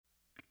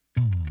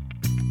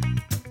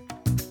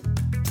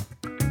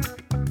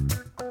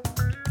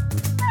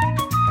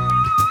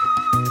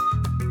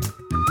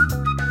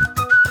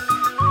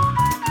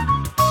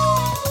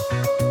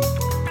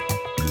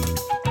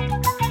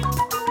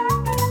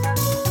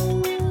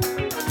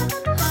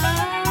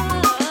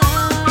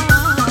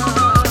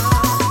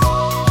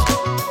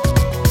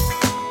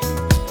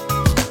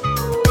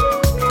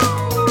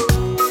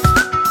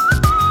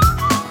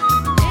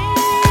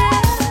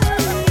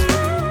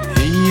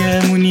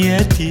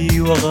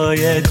منيتي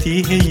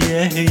وغايتي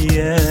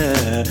هي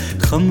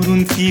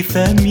خمر في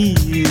فمي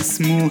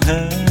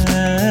اسمها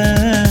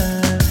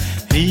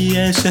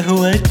هي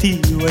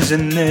شهوتي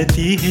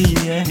وجناتي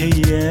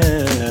هي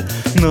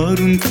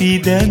نار في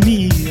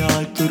دمي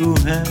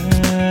عطرها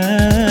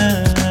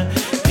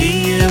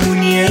هي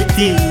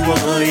منيتي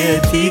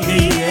وغايتي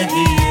هي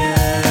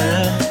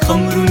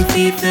خمر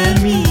في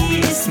فمي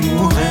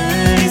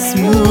اسمها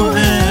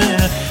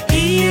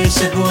هي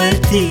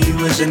شهوتي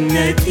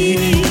وجناتي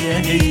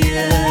هي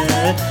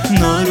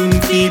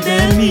نار في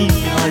دمي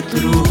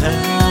عطرها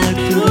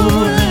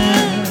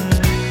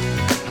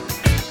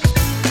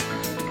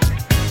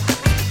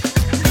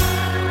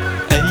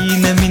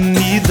أين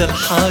مني ذا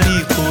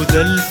الحريق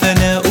ذا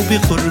الفناء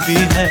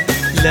بقربها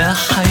لا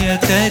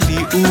حياة لي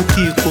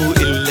أطيق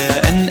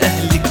إلا أن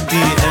أهلك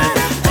بها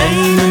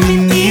أين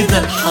مني ذا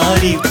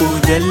الحريق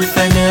ذا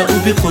الفناء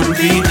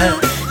بقربها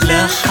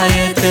لا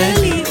حياة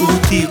لي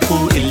أطيق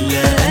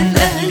إلا أن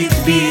أهلك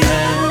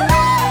بها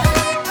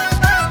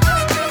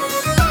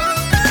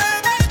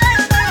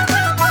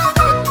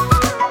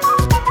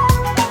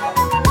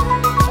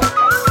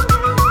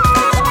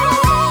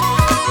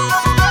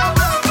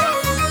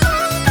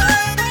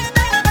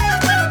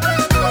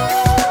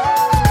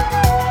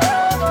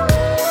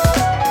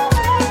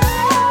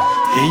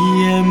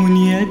هي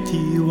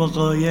منيتي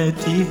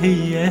وغايتي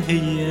هي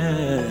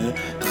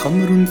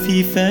خمر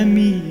في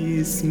فمي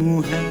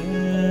اسمها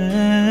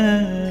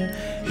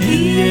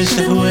هي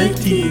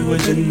شهوتي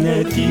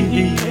وجناتي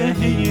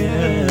هي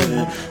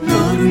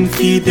نار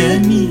في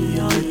دمي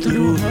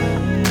عطرها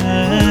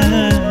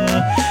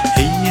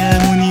هي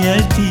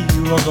منيتي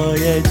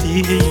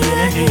وغايتي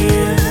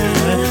هي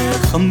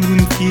خمر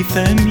في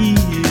فمي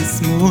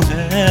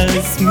اسمها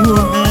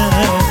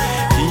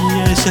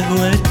هي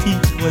شهوتي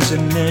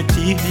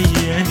وجناتي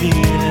هي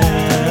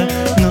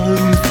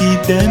نار في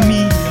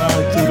دمي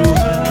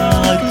عطرها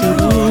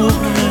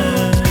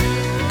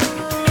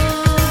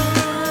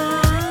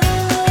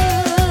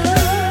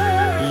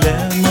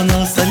لا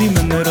مناص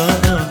لمن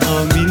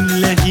رآها من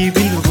لهيب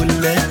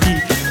الغلة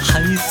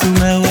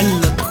حيثما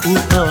ولت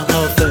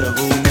خطاها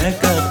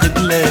فهناك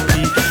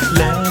قبلتي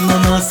لا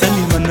مناص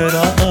لمن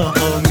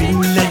رآها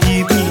من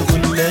لهيب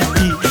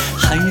الغلة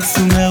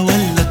حيثما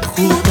ولت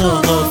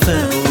خطاها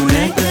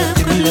فهناك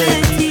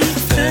قبلتي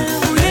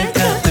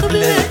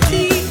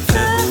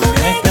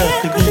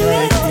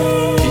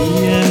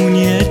هي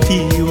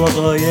منيتي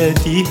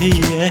وغايتي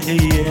هي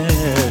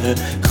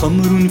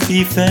خمر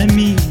في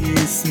فمي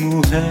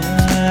اسمها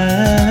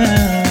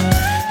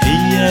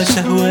هي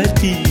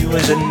شهوتي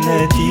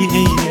وجناتي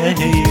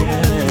هي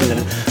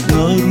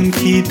نار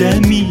في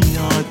دمي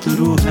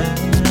عطرها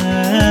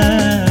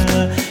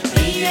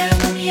هي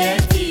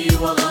منيتي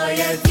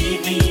وغايتي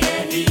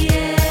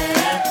هي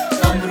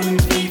خمر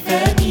في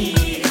فمي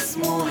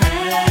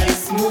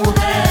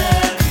اسمها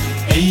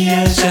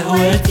هي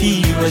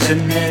شهوتي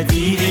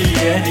وجناتي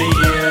هي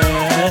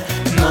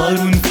نار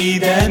في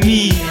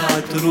دمي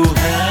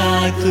عطرها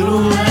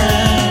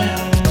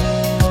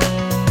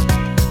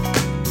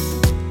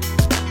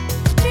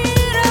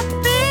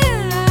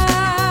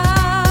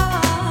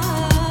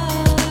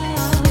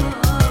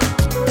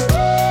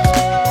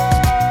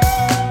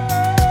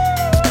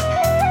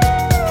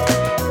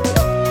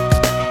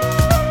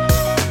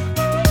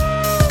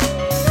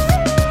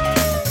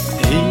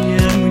هي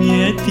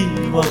منيتي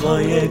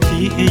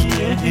وغايتي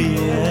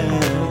هي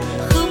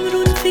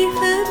خمر في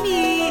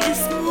فمي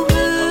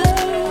اسمها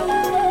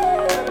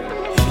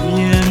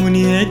هي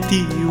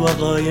منيتي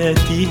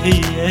وغايتي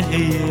هي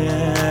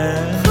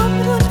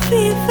خمر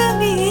في فمي